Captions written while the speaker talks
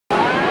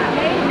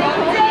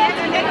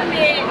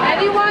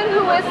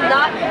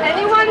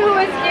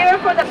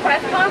the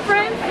press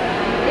conference,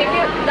 if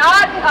you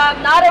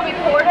not a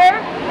reporter,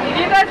 if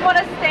you guys want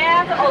to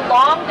stand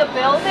along the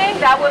building,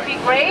 that would be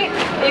great.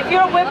 If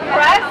you're with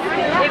press,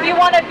 if you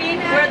want to be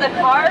where the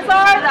cars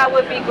are, that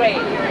would be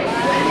great. I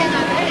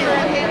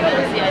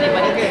don't see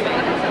anybody.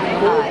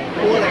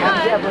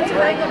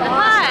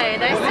 Hi,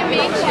 nice to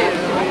meet you.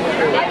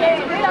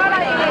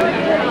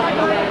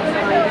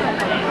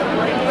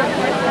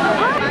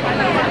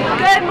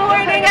 Good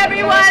morning,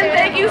 everyone.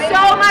 Thank you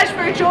so much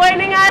for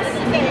joining us.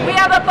 We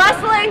have a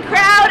bustling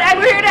crowd, and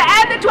we're here to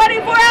end the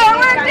 24-hour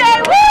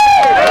workday. Woo!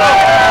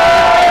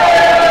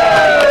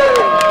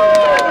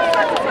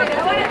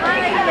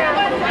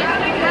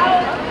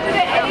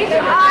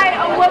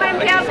 A Woman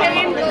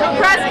Campaign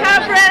press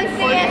conference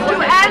to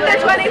end the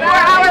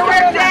 24-hour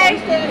workday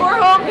for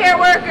home care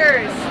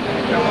workers.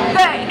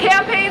 The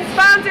campaign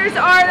sponsors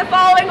are the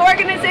following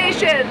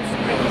organizations: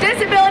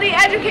 Disability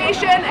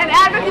Education and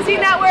Advocacy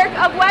Network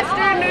of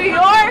Western New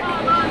York,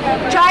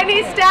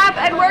 Chinese Staff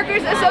and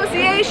Workers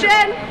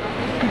Association,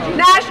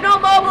 National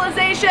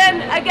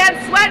Mobilization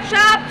Against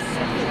Sweatshops,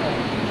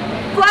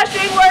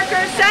 Flushing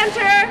Workers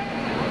Center,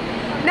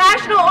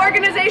 National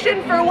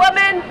Organization for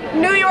Women,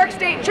 New York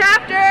State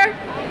Chapter,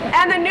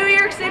 and the New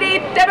York City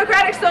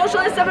Democratic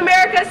Socialists of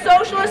America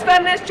Socialist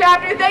Feminist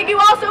Chapter. Thank you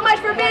all so much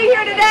for being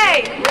here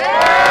today.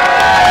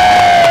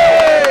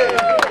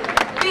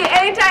 The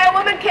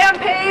Anti-Woman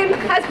Campaign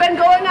has been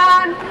going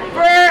on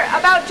for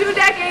about 2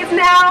 decades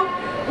now,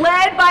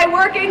 led by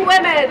working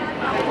women.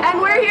 And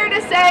we're here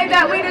to say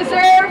that we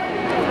deserve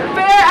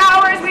fair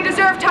hours, we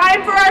deserve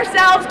time for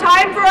ourselves,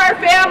 time for our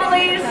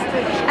families,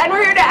 and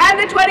we're here to end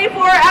the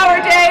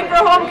 24-hour day for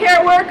home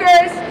care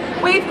workers.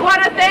 We want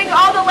to thank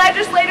all the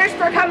legislators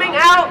for coming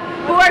out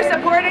who are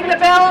supporting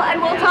the bill, and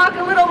we'll talk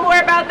a little more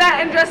about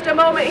that in just a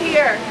moment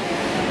here.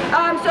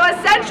 So a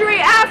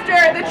century after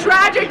the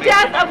tragic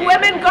death of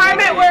women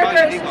garment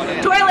workers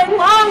toiling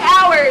long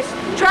hours,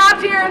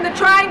 trapped here in the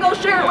Triangle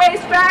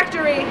Shirtwaist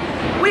Factory,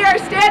 we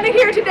are standing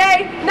here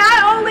today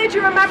not only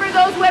to remember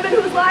those women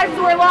whose lives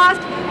were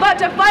lost, but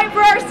to fight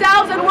for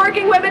ourselves and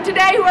working women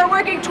today who are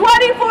working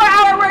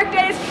 24-hour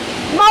workdays,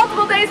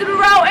 multiple days in a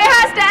row. It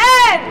has to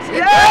end!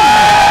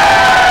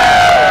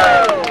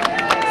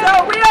 So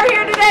we are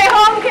here today,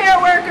 home care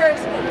workers,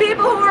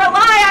 people who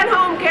rely on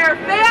home care,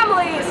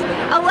 families,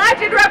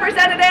 elected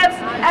representatives,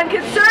 and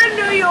concerned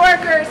New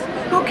Yorkers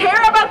who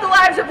care about the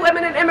lives of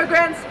women and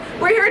immigrants.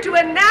 We're here to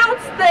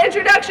announce the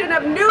introduction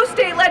of new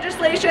state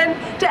legislation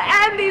to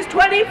end these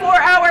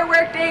 24-hour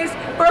workdays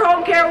for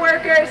home care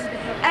workers,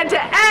 and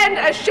to end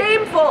a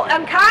shameful,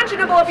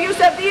 unconscionable abuse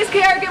of these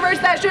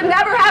caregivers that should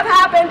never have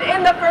happened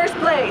in the first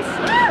place.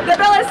 The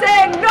bill is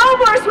saying no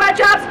more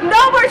sweatshops, no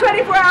more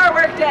 24-hour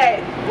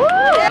workday.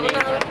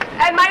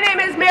 And my name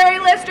is Mary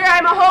Lister.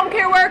 I'm a home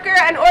care worker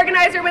and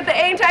organizer with the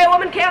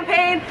Anti-Woman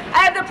Campaign.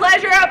 I have the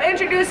pleasure of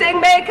introducing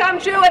May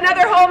Kum-Chu,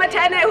 another home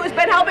attendant who's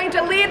been helping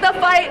to lead the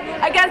fight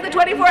against the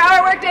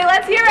 24-hour workday.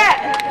 Let's hear it.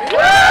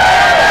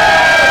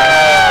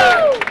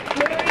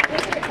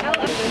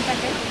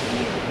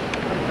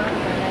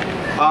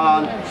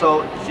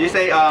 So she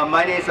say,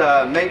 my name is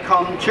May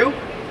Kum-Chu.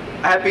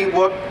 I have been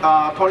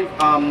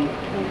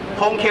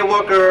home care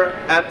worker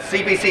at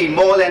CBC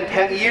more than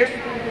 10 years.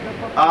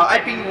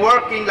 I've been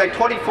working like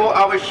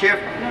 24-hour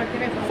shift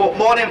for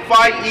more than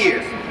 5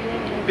 years.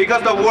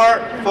 Because the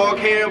work for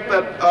care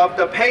of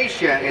the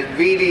patient is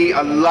really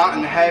a lot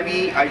and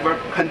heavy. I work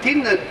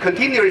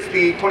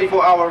continuously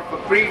 24 hours for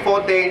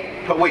 3-4 days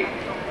per week.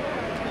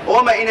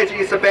 All my energy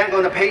is spent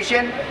on the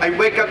patient. I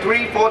wake up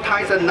 3-4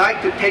 times a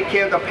night to take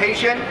care of the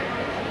patient.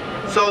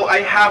 So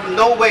I have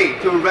no way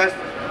to rest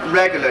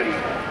regularly.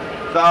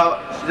 So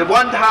the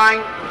one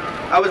time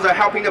I was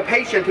helping the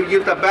patient to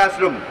use the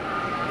bathroom.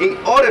 In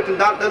order to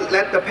not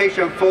let the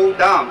patient fall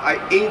down, I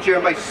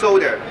injured my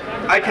shoulder.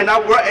 I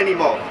cannot work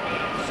anymore.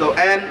 So,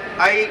 and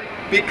I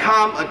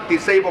become a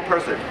disabled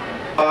person.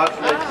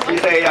 She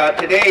say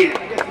today,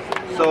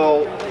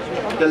 so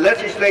the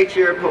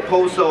legislature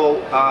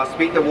proposal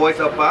speak the voice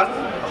of us,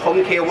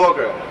 home care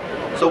worker.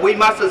 So we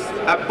must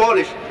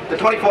abolish the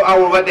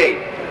 24-hour workday.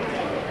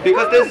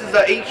 Because this is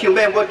an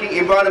inhumane working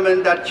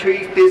environment that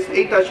treats this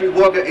industry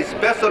worker,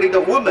 especially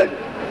the woman,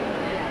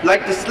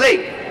 like the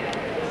slave.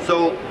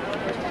 So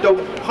the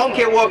home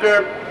care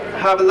worker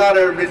have a lot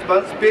of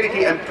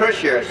responsibility and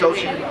pressure, so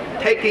she's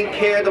taking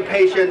care of the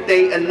patient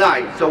day and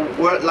night, so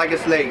work like a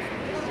slave.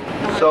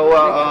 So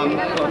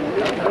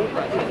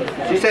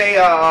she say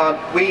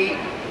we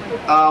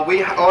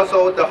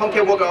also, the home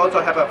care worker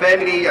also have a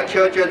family,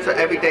 children, so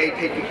every day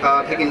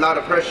taking a lot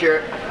of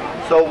pressure.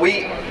 So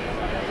we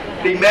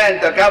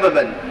demand the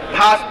government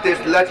pass this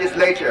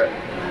legislation,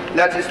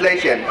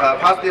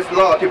 pass this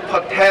law to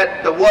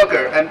protect the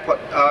worker and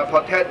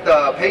protect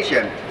the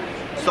patient.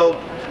 So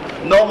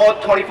no more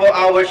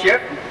 24-hour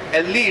shift,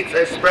 at least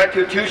spread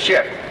to 2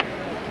 shifts.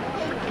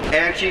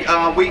 And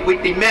we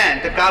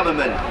demand the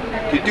government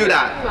to do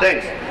that.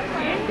 Thanks.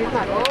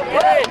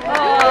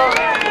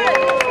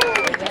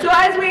 So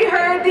as we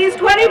heard, these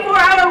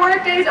 24-hour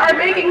workdays are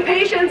making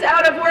patients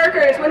out of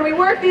workers. When we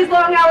work these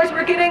long hours,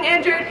 we're getting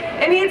injured.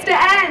 It needs to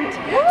end.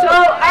 So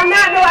on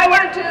that note, I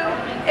want to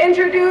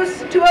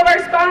introduce two of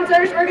our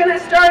sponsors. We're going to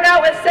start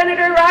out with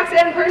Senator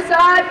Roxanne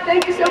Prasad.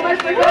 Thank you so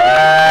much for coming.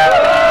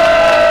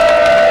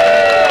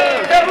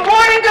 Good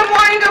morning, good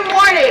morning, good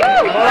morning.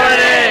 Good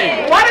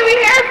morning. What are we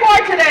here for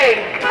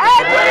today?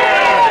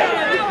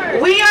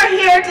 We are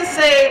here to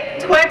say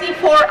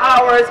 24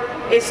 hours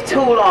is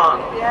too long.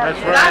 That's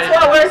right. That's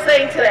what we're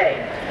saying today.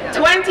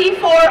 24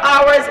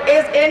 hours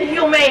is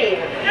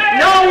inhumane.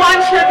 No one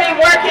should be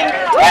working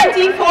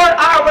 24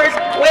 hours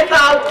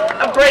without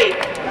a break.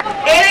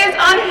 It is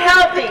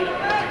unhealthy.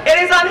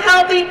 It is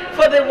unhealthy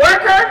for the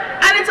worker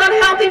and it's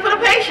unhealthy for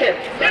the patient.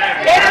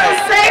 It is a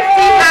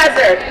safety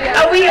hazard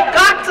and we have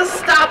got to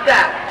stop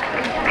that.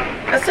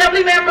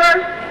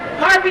 Assemblymember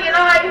Harvey and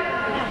I,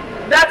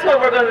 that's what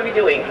we're going to be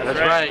doing.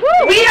 That's right.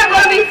 We are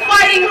going to be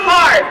fighting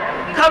hard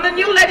come the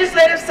new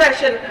legislative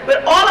session with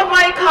all of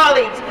my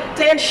colleagues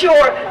to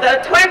ensure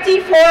that a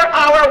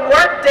 24-hour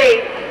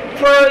workday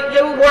for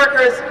you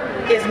workers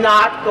is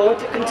not going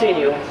to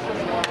continue.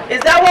 Is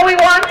that what we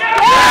want?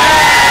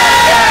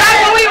 Yeah! Is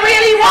that what we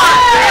really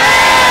want?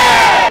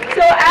 Yeah!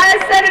 So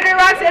as Senator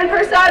Roxanne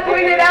Prasad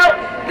pointed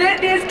out,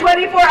 these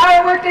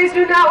 24-hour workdays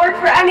do not work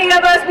for any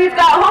of us. We've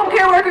got home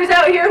care workers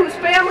out here whose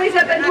families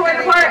have been torn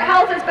apart,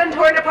 health has been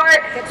torn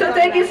apart. So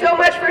thank you so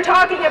much for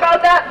talking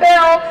about that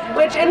bill,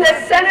 which in the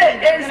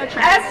Senate is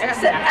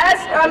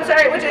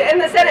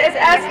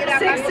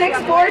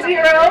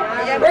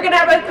S6640. We're going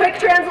to have a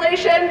quick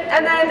translation,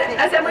 and then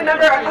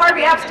Assemblymember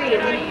Harvey Epstein.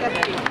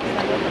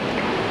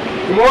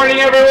 Good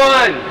morning,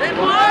 everyone. Good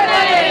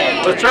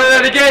morning. Let's try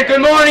that again. Good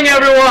morning,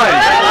 everyone.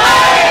 Good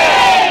morning.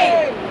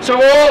 So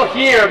we're all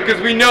here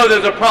because we know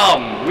there's a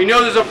problem. We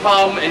know there's a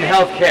problem in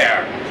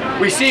healthcare.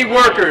 We see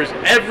workers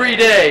every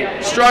day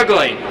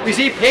struggling. We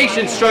see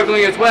patients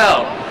struggling as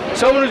well.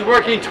 Someone who's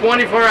working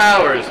 24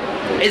 hours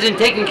isn't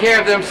taking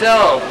care of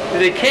themselves.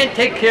 They can't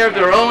take care of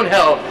their own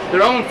health,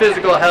 their own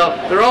physical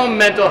health, their own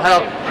mental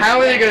health. How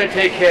are they going to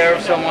take care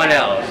of someone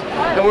else?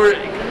 And we're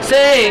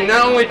saying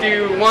not only do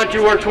you want you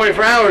to work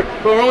 24 hours,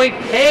 but we're only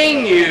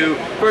paying you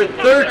for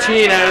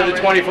 13 out of the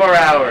 24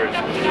 hours.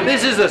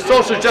 This is a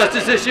social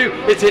justice issue.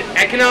 It's an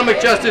economic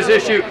justice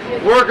issue.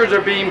 Workers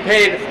are being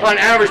paid on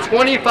average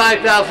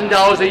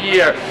 $25,000 a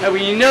year. And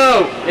we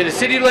know in a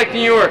city like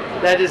New York,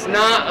 that is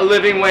not a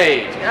living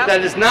wage.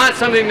 That is not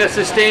something that's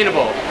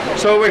sustainable.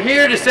 So we're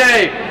here to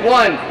say,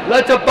 one,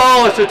 let's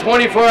abolish the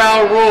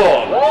 24-hour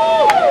rule.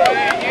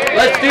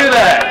 Let's do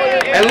that.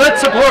 And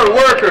let's support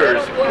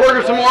workers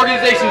from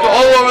organizations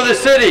all over the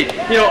city.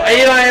 You know,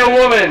 AI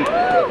Woman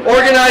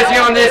organizing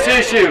on this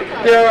issue.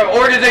 There are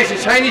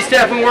organizations, Chinese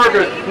Staffing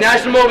Workers,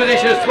 National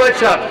Mobilization of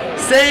Sweatshop,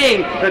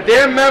 saying that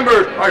their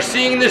members are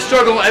seeing this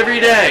struggle every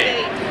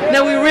day.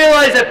 Now we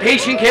realize that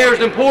patient care is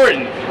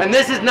important, and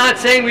this is not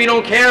saying we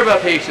don't care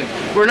about patients.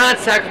 We're not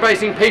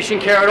sacrificing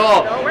patient care at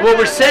all. What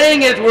we're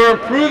saying is we're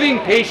improving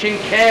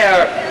patient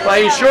care by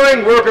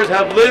ensuring workers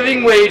have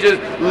living wages,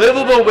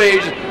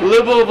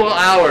 livable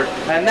hours,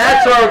 and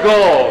that's our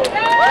goal.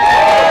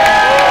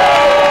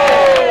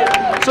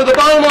 So the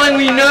bottom line,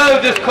 we know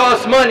this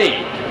costs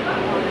money.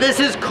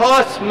 This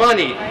costs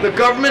money. The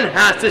government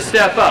has to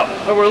step up.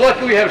 And we're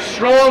lucky we have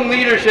strong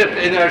leadership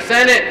in our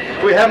Senate.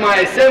 We have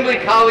my Assembly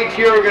colleagues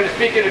here who are going to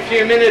speak in a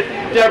few minutes.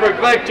 Deborah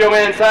Glick,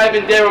 Joanne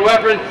Simon, Deborah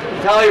Weapon,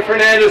 Natalia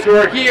Fernandez, who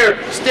are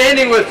here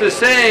standing with us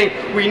saying,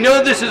 we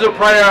know this is a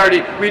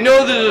priority, we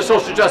know this is a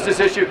social justice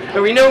issue,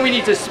 and we know we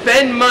need to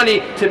spend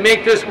money to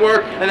make this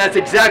work, and that's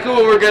exactly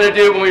what we're going to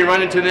do when we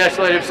run into the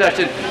legislative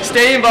session.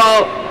 Stay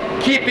involved,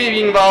 keep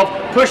being involved,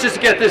 push us to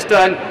get this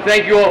done.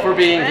 Thank you all for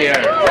being here.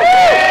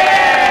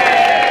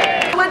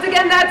 Once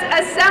again, that's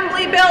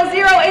Assembly Bill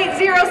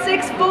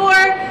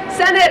 08064,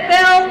 Senate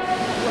Bill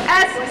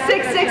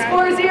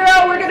S6640.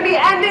 We're going to be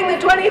ending the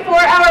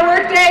 24-hour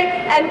workday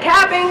and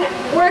capping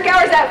work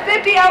hours at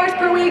 50 hours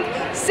per week.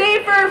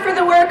 Safer for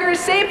the workers,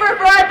 safer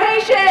for our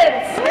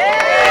patients.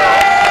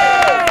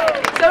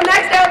 So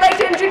next, I would like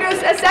to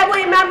introduce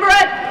Assemblymember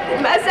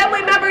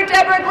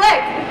Deborah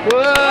Glick.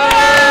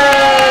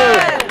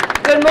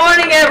 Good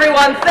morning,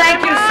 everyone.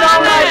 Thank you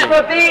so much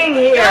for being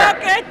here.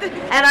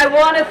 And I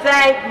want to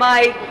thank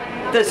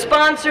the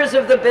sponsors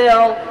of the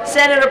bill,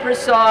 Senator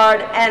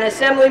Prasad and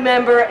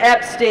Assemblymember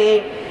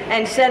Epstein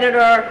and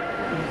Senator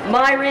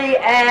Myrie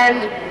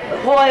and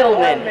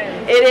Hoylman.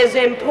 It is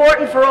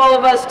important for all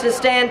of us to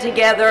stand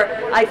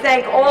together. I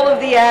thank all of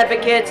the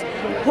advocates.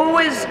 Who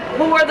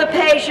are the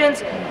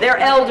patients? They're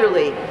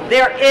elderly,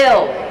 they're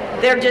ill,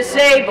 they're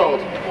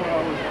disabled.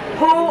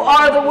 Who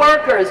are the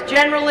workers?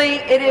 Generally,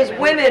 it is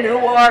women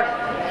who are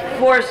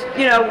forced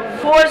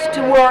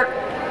to work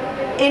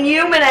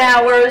inhuman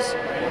hours,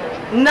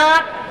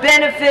 not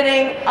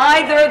benefiting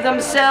either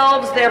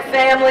themselves, their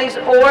families,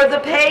 or the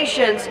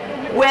patients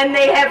when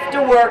they have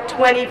to work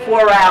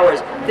 24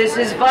 hours. This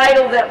is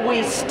vital that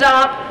we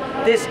stop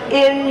this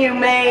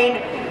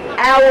inhumane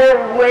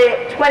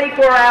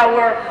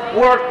 24-hour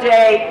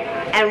workday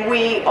and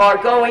we are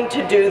going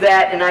to do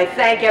that, and I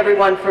thank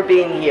everyone for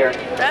being here.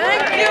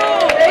 Thank you.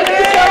 Thank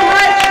you so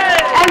much.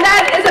 And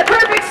that is a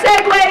perfect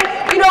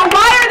segue. You know,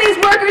 why are these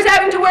workers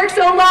having to work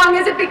so long?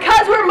 Is it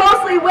because we're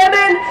mostly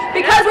women?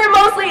 Because we're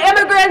mostly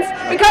immigrants?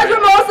 Because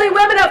we're mostly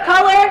women of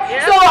color?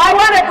 So I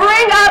want to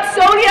bring up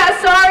Sonia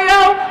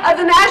Osorio of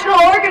the National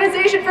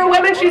Organization for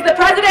Women. She's the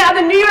president of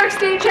the New York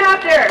State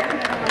chapter.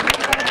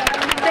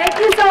 Thank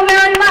you so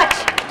very much.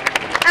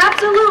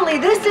 Absolutely,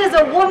 this is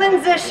a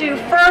woman's issue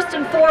first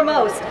and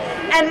foremost.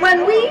 And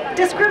when we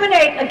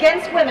discriminate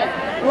against women,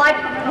 like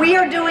we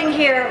are doing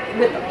here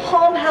with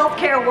home health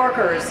care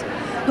workers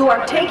who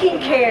are taking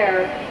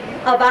care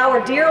of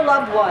our dear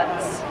loved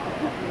ones,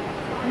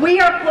 we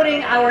are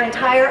putting our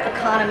entire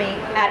economy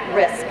at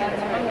risk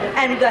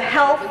and the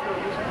health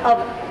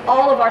of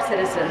all of our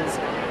citizens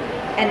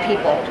and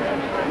people.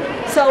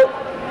 So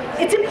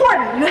it's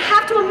important. You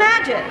have to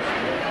imagine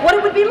what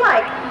it would be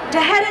like to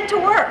head into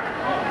work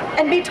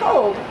and be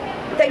told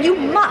that you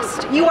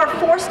are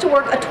forced to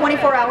work a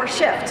 24-hour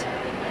shift.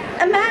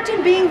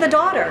 Imagine being the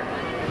daughter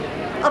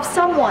of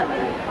someone,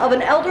 of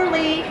an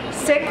elderly,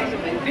 sick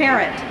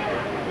parent,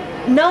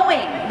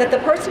 knowing that the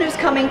person who's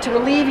coming to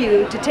relieve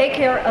you, to take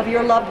care of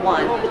your loved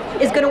one,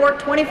 is going to work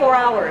 24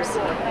 hours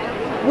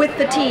with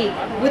fatigue,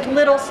 with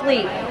little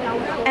sleep,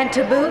 and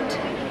to boot,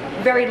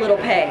 very little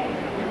pay.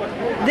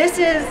 This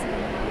is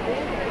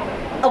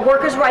a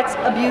workers' rights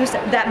abuse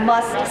that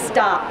must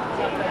stop.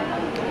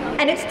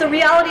 And it's the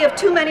reality of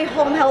too many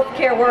home health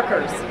care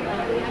workers.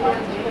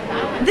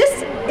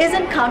 This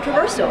isn't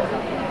controversial.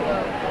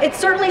 It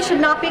certainly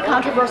should not be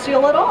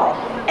controversial at all.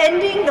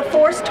 Ending the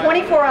forced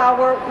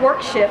 24-hour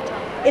work shift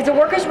is a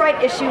workers' right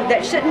issue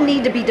that shouldn't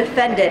need to be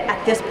defended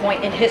at this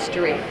point in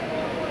history.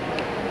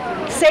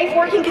 Safe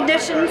working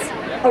conditions,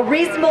 a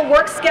reasonable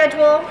work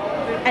schedule,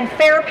 and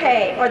fair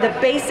pay are the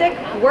basic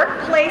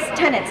workplace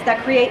tenets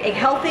that create a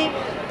healthy,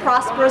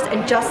 prosperous,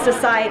 and just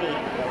society.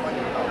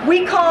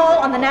 We call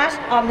on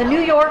the New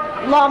York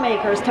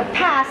lawmakers to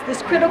pass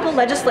this critical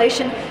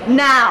legislation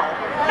now.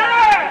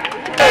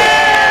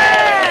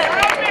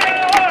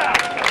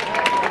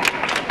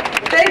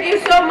 Thank you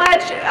so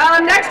much.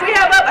 Next we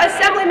have up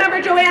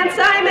Assemblymember Joanne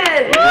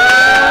Simon.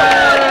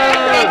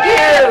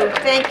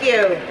 Thank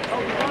you.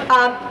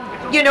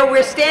 You know,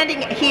 we're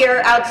standing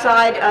here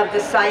outside of the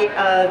site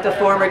of the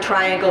former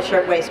Triangle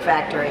Shirtwaist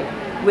Factory,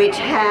 which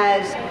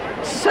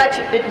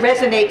it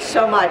resonates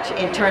so much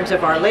in terms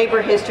of our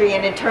labor history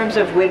and in terms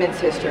of women's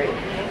history.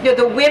 You know,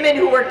 the women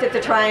who worked at the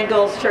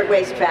Triangle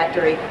Shirtwaist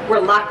Factory were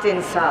locked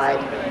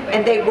inside,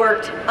 and they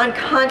worked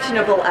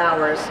unconscionable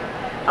hours,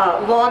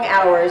 long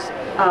hours,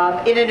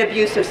 in an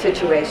abusive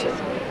situation.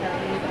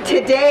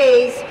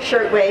 Today's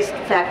shirtwaist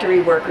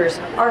factory workers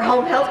are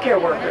home health care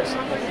workers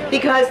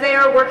because they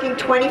are working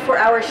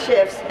 24-hour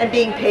shifts and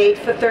being paid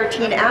for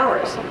 13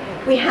 hours.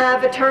 We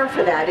have a term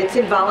for that. It's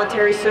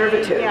involuntary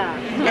servitude.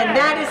 And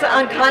that is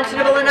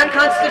unconscionable and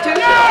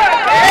unconstitutional.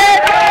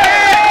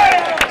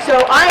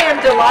 So I am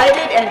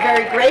delighted and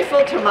very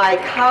grateful to my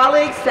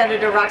colleagues,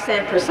 Senator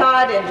Roxanne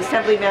Prasad and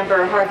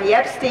Assemblymember Harvey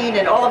Epstein,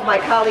 and all of my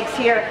colleagues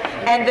here,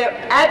 and the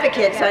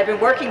advocates I've been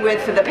working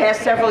with for the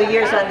past several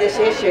years on this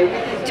issue,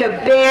 to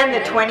ban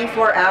the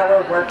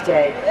 24-hour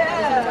workday.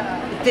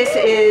 This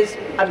is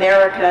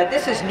America.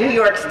 This is New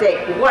York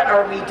State. What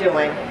are we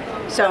doing?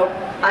 So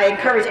I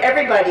encourage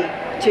everybody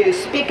to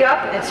speak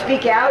up and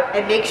speak out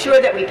and make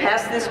sure that we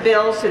pass this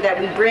bill so that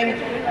we bring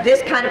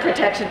this kind of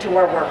protection to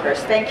our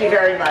workers. Thank you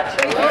very much.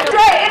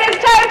 Great, it is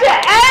time to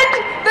end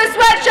the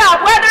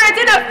sweatshop, whether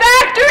it's in a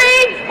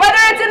factory,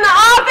 whether it's in the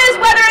office,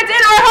 whether it's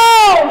in our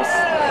homes.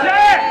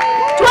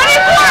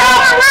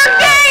 24-hour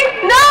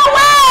workday? No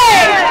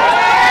way!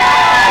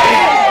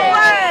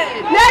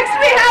 Next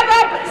we have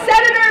up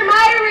Senator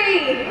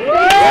Myrie.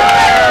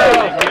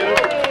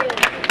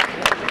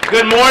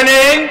 Good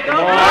morning.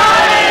 Good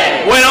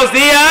morning. Buenos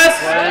dias.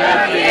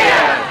 Buenos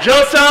dias.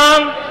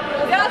 Josam.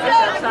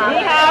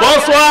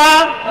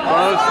 Bonsoir.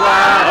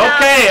 Bonsoir.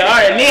 Okay,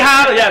 all right. Ni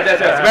hao. Yeah, that's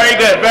very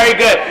good, very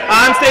good.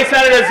 I'm State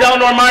Senator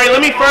Senator Myrie.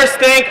 Let me first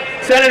thank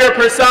Senator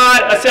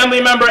Prasad,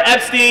 Assemblymember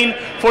Epstein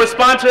for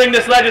sponsoring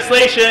this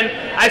legislation.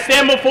 I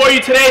stand before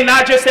you today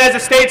not just as a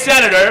state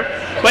senator,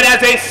 but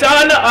as a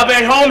son of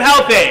a home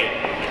health aide.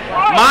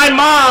 My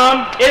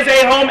mom is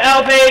a home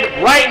health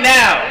aide right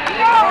now.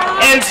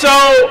 And so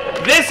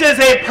this is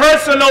a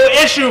personal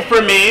issue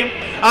for me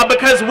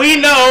because we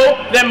know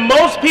that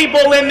most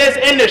people in this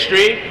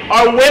industry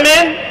are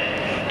women,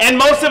 and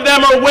most of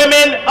them are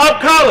women of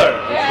color.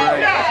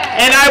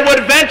 And I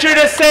would venture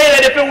to say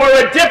that if it were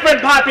a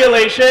different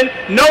population,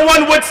 no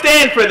one would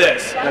stand for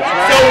this.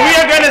 So we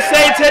are going to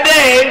say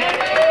today,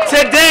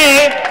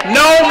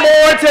 no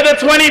more to the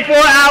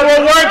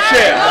 24-hour work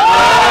shift.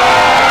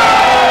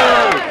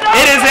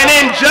 It is an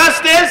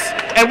injustice,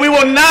 and we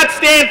will not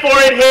stand for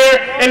it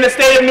here in the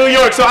state of New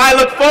York. So I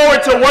look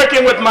forward to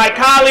working with my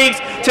colleagues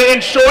to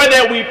ensure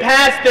that we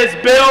pass this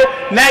bill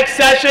next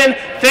session.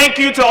 Thank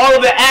you to all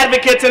of the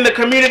advocates and the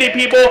community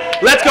people.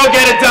 Let's go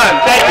get it done.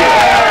 Thank you.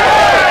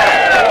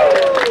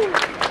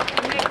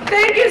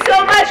 Thank you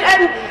so much.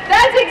 And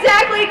That's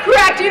exactly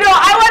correct. You know,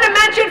 I want to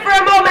mention for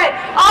a moment,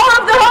 all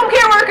of the home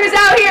care workers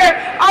out here,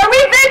 are we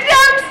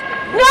victims?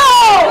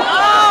 No!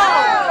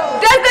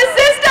 Does the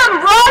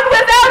system run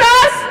without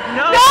us?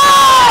 No!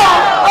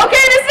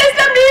 Okay, the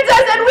system needs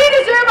us and we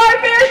deserve our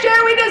fair share.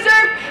 We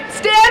deserve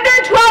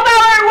standard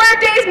 12-hour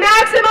workdays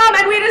maximum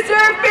and we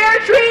deserve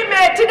fair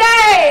treatment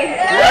today.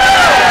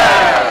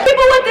 Yeah.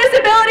 People with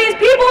disabilities,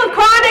 people with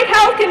chronic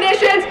health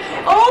conditions,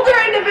 older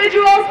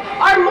individuals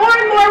are more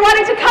and more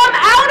wanting to come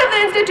out of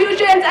the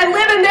institutions and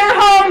live in their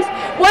homes.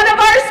 One of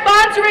our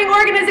sponsoring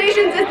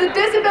organizations is the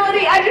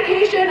Disability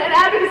Education and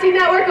Advocacy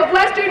Network of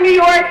Western New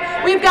York.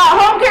 We've got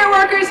home care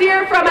workers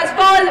here from as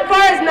far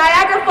as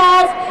Niagara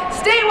Falls,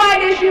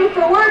 statewide issue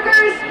for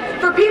workers,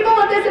 for people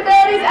with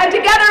disabilities, and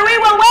together we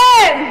will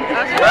win!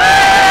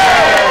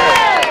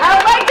 I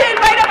would like to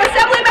invite up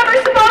Assemblymember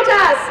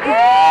Sabotas.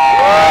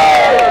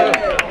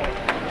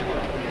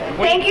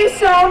 Thank you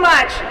so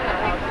much.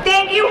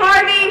 Thank you,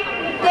 Harvey.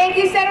 Thank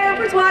you, Senator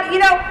Persaud. You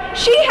know,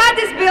 she had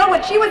this bill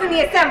when she was in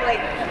the Assembly.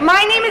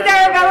 My name is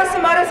Arabella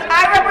Samotas.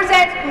 I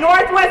represent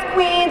Northwest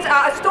Queens,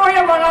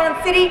 Astoria, Long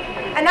Island City,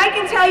 and I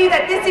can tell you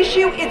that this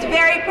issue is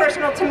very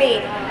personal to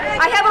me.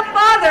 I have a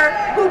father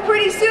who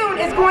pretty soon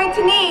is going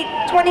to need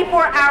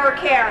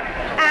 24-hour care.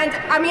 And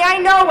I mean, I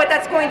know what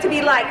that's going to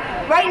be like.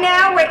 Right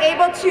now, we're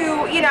able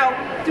to, you know,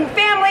 through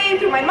family,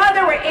 through my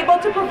mother, we're able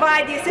to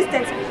provide the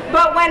assistance.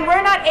 But when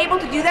we're not able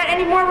to do that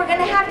anymore, we're going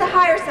to have to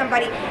hire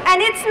somebody.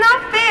 And it's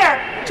not fair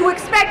to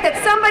expect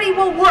that somebody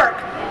will work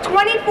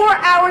 24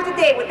 hours a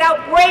day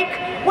without break,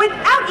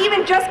 without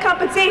even just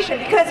compensation.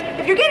 Because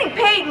if you're getting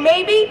paid,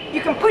 maybe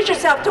you can push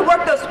yourself to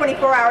work those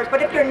 24 hours.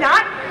 But if you're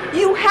not,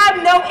 you have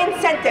no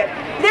incentive.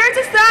 There's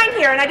a sign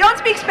here, and I don't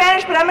speak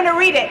Spanish, but I'm going to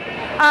read it.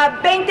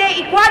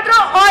 24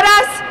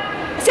 horas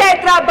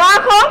se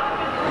trabajo.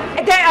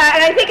 And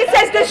I think it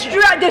says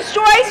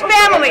destroys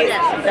families.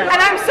 And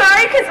I'm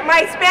sorry because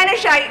my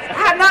Spanish, I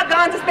have not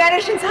gone to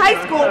Spanish since high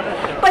school,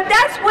 but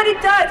that's what it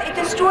does. It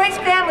destroys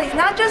families,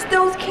 not just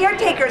those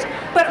caretakers,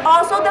 but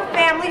also the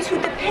families who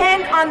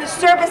depend on the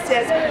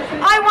services.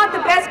 I want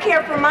the best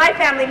care for my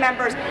family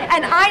members,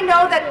 and I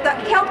know that the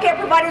healthcare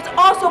providers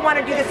also want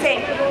to do the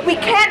same. We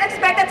can't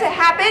expect that to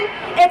happen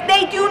if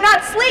they do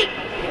not sleep,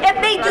 if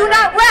they do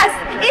not rest.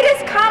 It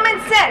is common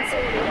sense.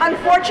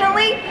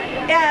 Unfortunately,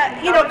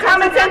 you know,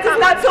 common sense is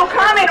not so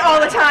common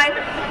all the time,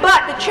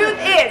 but the truth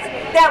is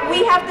that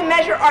we have to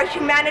measure our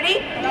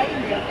humanity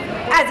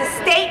as a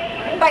state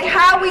by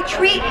how we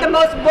treat the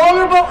most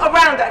vulnerable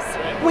around us.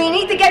 We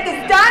need to get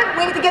this done.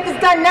 We need to get this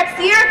done next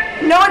year.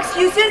 No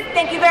excuses.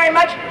 Thank you very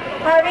much,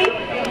 Harvey.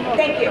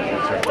 Thank you.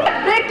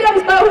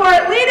 Victims, but who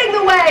are leading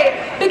the way,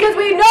 because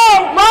we know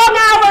long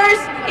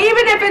hours,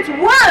 even if it's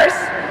worse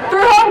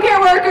for home care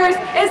workers,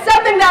 is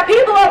something that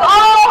people of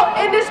all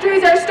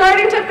industries are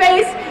starting to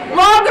face.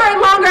 Longer and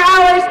longer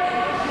hours.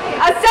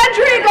 A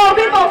century ago,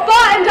 people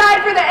fought and died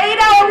for the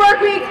 8-hour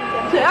work week.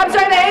 I'm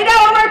sorry, the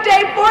 8-hour work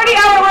day,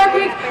 40-hour work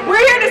week.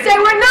 We're here to say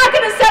we're not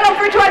going to settle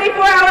for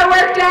 24-hour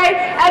work day,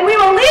 and we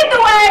will lead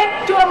the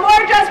way to a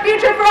more just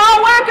future for all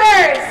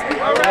workers.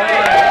 All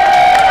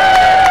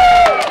right.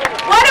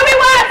 What do we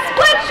want?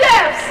 Split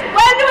shifts.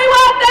 When do we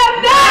want them?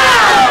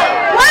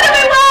 Now. What do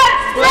we want?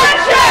 Split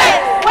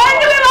shifts. When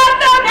do we want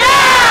them?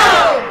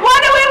 Now. What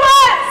do we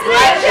want?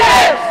 Split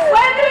shifts.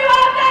 When do we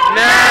want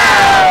them? Now.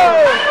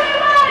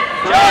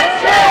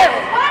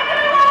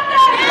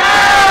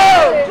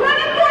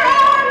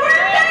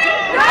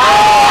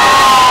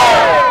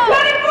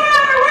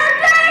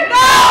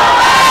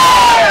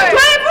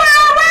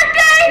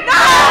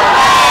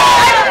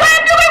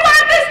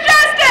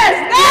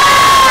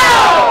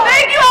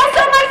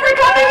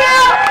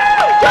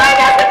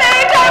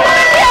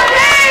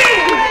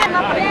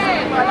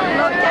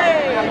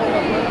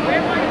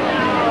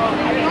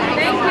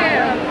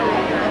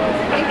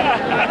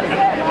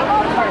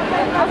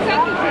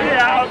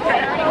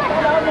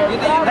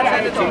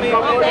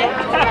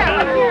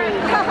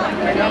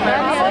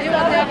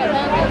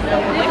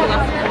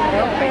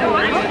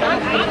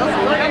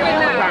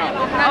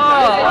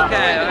 Oh,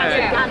 okay, all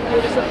right.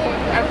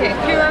 Okay,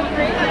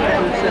 203.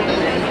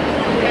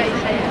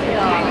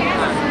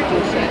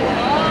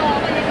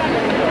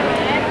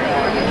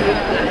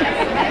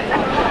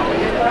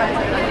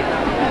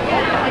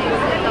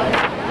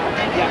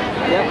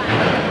 Yep.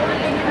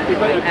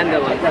 And the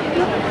one.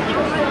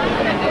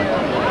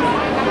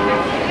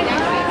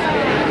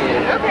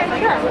 Okay,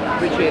 sure.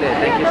 Appreciate it.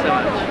 Thank you so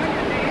much.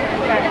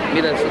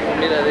 Mira,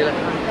 dile.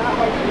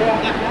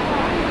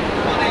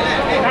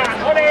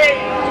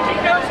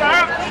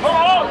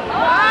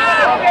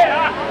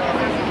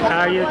 How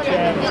are you,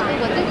 Chad?